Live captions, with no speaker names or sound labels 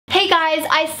guys,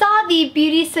 I saw the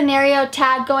beauty scenario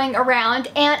tag going around,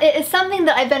 and it is something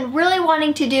that I've been really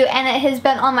wanting to do, and it has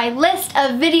been on my list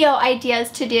of video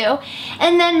ideas to do.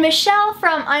 And then Michelle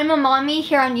from I'm a Mommy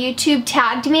here on YouTube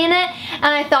tagged me in it, and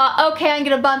I thought, okay, I'm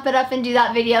gonna bump it up and do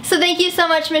that video. So thank you so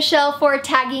much, Michelle, for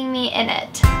tagging me in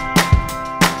it.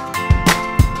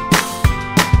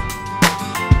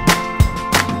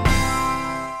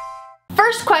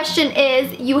 First question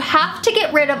is, you have to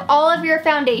get rid of all of your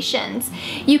foundations.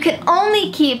 You can only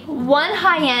keep one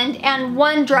high-end and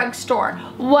one drugstore.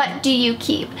 What do you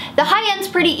keep? The high-end's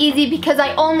pretty easy because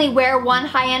I only wear one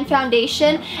high-end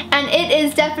foundation, and it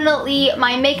is definitely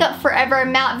my Makeup Forever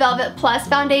Matte Velvet Plus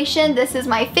foundation. This is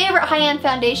my favorite high-end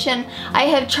foundation. I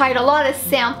have tried a lot of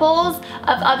samples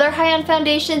of other high-end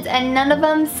foundations, and none of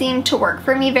them seem to work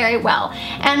for me very well.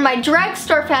 And my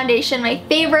drugstore foundation, my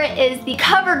favorite, is the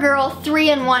CoverGirl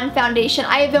 3-in-1 foundation.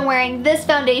 I have been wearing this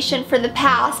foundation for the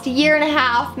past year and a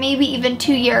half, maybe even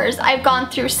 2 years. I've gone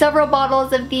through several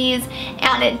bottles of these,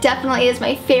 and it definitely is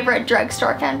my favorite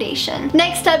drugstore foundation.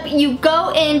 Next up, you go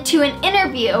into an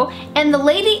interview, and the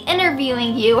lady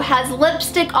interviewing you has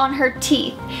lipstick on her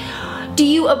teeth. Do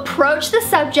you approach the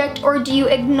subject or do you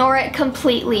ignore it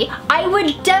completely? I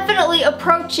would definitely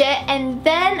approach it, and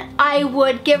then I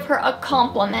would give her a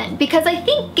compliment, because I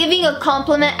think giving a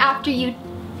compliment after you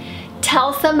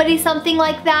tell somebody something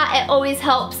like that, it always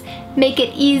helps make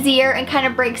it easier and kind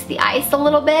of breaks the ice a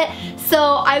little bit. So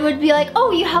I would be like,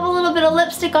 oh, you have a little bit of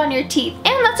lipstick on your teeth,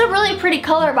 and that's a really pretty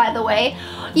color, by the way.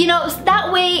 You know,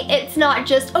 that way it's not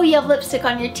just, oh, you have lipstick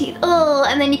on your teeth, ugh,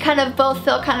 and then you kind of both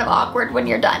feel kind of awkward when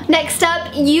you're done. Next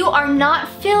up, you are not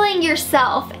feeling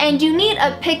yourself and you need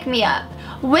a pick-me-up.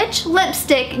 Which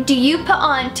lipstick do you put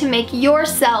on to make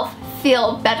yourself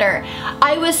feel better?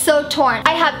 I was so torn.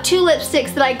 I have two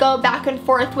lipsticks that I go back and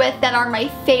forth with that are my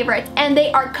favorites, and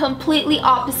they are completely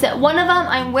opposite. One of them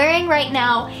I'm wearing right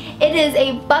now. It is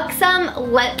a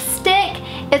Buxom lipstick.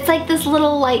 It's like this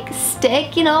little like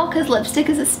stick, you know, because lipstick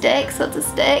is a stick, so it's a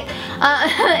stick.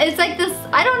 It's like this,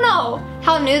 I don't know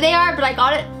how new they are, but I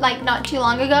got it like not too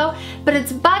long ago. But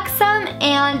it's Buxom,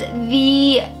 and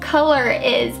the color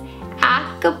is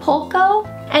Acapulco.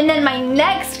 And then my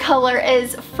next color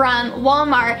is from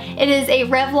Walmart. It is a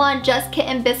Revlon Just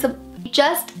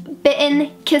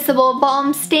Bitten Kissable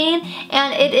Balm Stain,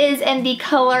 and it is in the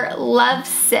color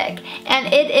Lovesick.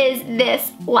 And it is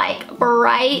this like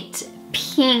bright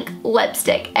pink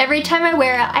lipstick. Every time I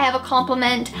wear it, I have a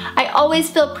compliment. I always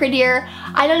feel prettier.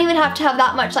 I don't even have to have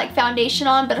that much like foundation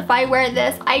on, but if I wear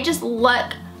this, I just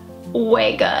look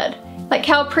way good. Like,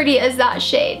 how pretty is that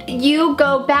shade? You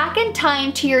go back in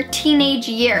time to your teenage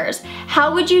years.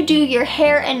 How would you do your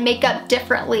hair and makeup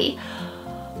differently?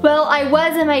 Well, I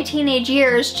was in my teenage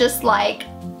years just like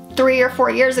 3 or 4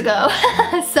 years ago,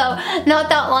 so not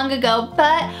that long ago,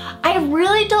 but I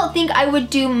really don't think I would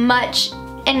do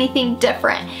anything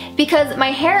different, because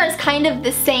my hair is kind of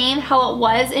the same how it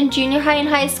was in junior high and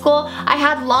high school. I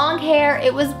had long hair,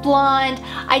 it was blonde.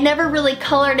 I never really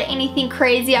colored anything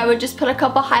crazy. I would just put a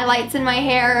couple highlights in my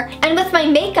hair. And with my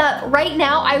makeup, right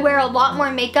now I wear a lot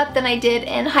more makeup than I did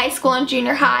in high school and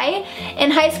junior high.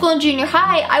 In high school and junior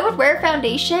high, I would wear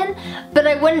foundation, but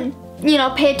I wouldn't, you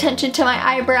know, pay attention to my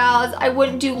eyebrows. I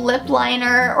wouldn't do lip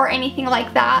liner or anything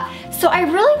like that. So I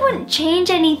really wouldn't change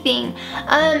anything.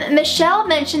 Michelle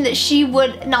mentioned that she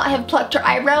would not have plucked her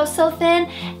eyebrows so thin,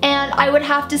 and I would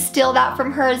have to steal that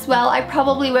from her as well. I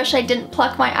probably wish I didn't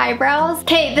pluck my eyebrows.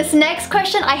 Okay, this next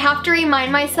question, I have to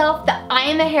remind myself that I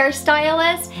am a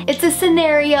hairstylist. It's a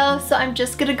scenario, so I'm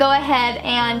just gonna go ahead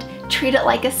and treat it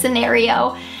like a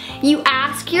scenario. You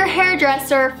ask your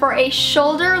hairdresser for a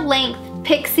shoulder length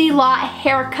pixie lot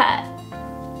haircut.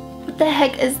 What the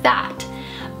heck is that?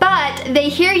 But they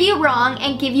hear you wrong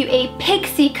and give you a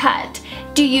pixie cut.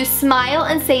 Do you smile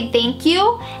and say thank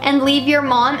you and leave your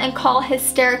mom and call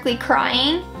hysterically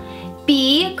crying?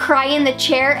 B, cry in the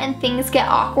chair and things get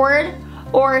awkward?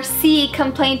 Or C,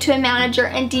 complain to a manager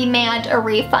and demand a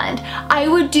refund? I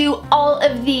would do all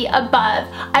of the above.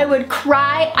 I would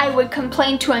cry, I would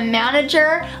complain to a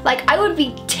manager, like I would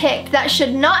be ticked. That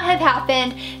should not have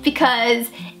happened, because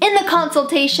in the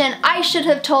consultation, I should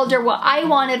have told her what I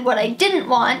wanted, what I didn't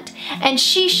want, and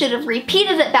she should have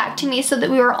repeated it back to me so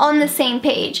that we were on the same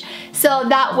page. So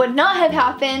that would not have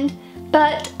happened.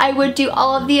 But I would do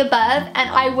all of the above, and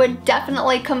I would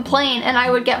definitely complain, and I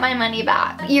would get my money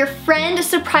back. Your friend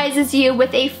surprises you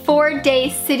with a 4-day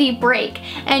city break,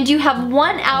 and you have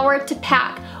 1 hour to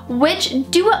pack. Which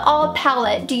do-it-all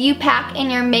palette do you pack in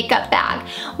your makeup bag?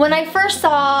 When I first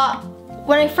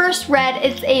read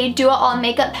it's a do-it-all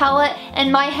makeup palette, in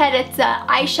my head it's an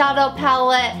eyeshadow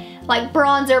palette, like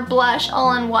bronzer, blush,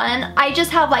 all in one. I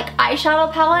just have like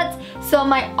eyeshadow palettes, so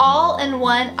my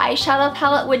all-in-one eyeshadow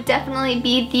palette would definitely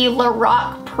be the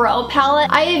Logan Pro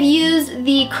palette. I have used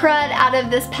the crud out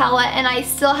of this palette and I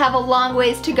still have a long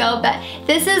ways to go, but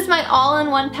this is my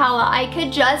all-in-one palette. I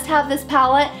could just have this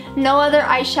palette, no other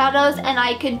eyeshadows, and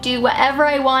I could do whatever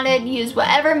I wanted, use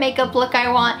whatever makeup look I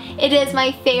want. It is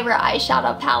my favorite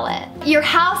eyeshadow palette. Your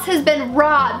house has been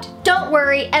robbed. Don't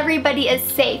worry, everybody is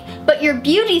safe, but your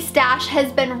beauty stash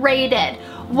has been raided.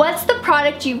 What's the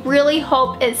product you really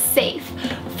hope is safe?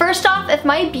 First off, if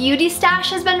my beauty stash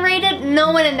has been raided,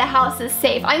 no one in the house is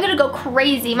safe. I'm gonna go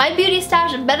crazy. My beauty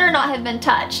stash better not have been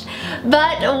touched.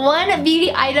 But one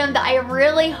beauty item that I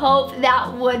really hope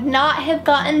that would not have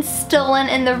gotten stolen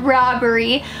in the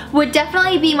robbery would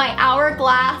definitely be my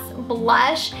Hourglass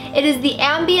blush. It is the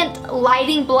Ambient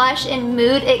Lighting Blush in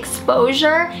Mood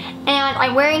Exposure, and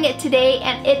I'm wearing it today,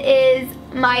 and it is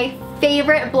my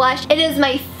favorite blush. It is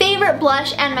my favorite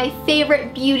blush and my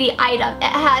favorite beauty item. It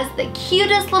has the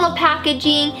cutest little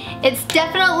packaging. It's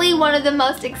definitely one of the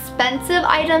most expensive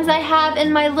items I have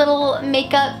in my little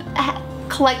makeup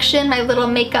collection, my little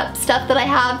makeup stuff that I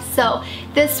have, so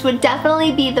this would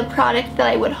definitely be the product that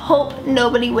I would hope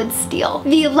nobody would steal.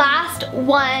 The last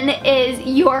one is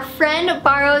your friend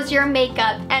borrows your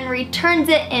makeup and returns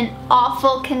it in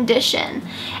awful condition.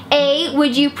 A,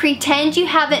 would you pretend you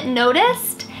haven't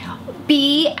noticed?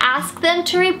 B, ask them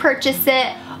to repurchase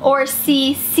it, or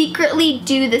C, secretly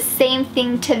do the same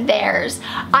thing to theirs.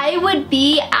 I would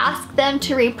B, ask them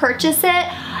to repurchase it.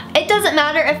 It doesn't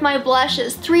matter if my blush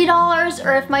is $3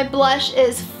 or if my blush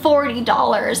is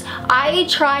 $40. I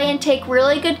try and take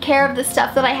really good care of the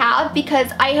stuff that I have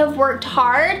because I have worked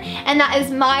hard, and that is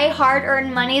my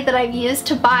hard-earned money that I've used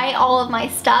to buy all of my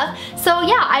stuff. So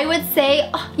yeah, I would say,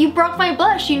 oh, you broke my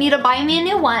blush, you need to buy me a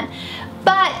new one.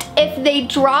 But if they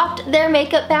dropped their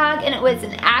makeup bag and it was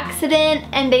an accident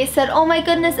and they said, oh my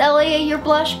goodness, Ellie, your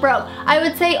blush broke, I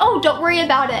would say, oh, don't worry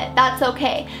about it, that's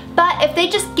okay. But if they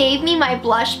just gave me my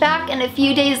blush back and a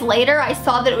few days later I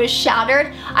saw that it was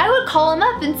shattered, I would call them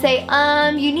up and say,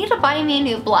 you need to buy me a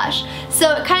new blush.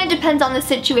 So it kind of depends on the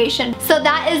situation. So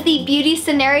that is the beauty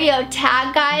scenario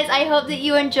tag, guys. I hope that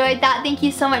you enjoyed that. Thank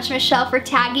you so much, Michelle, for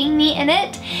tagging me in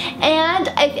it. And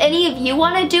if any of you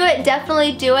want to do it,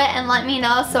 definitely do it and let me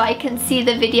know so I can see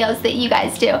the videos that you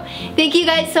guys do. Thank you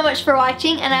guys so much for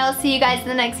watching, and I will see you guys in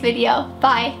the next video.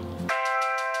 Bye.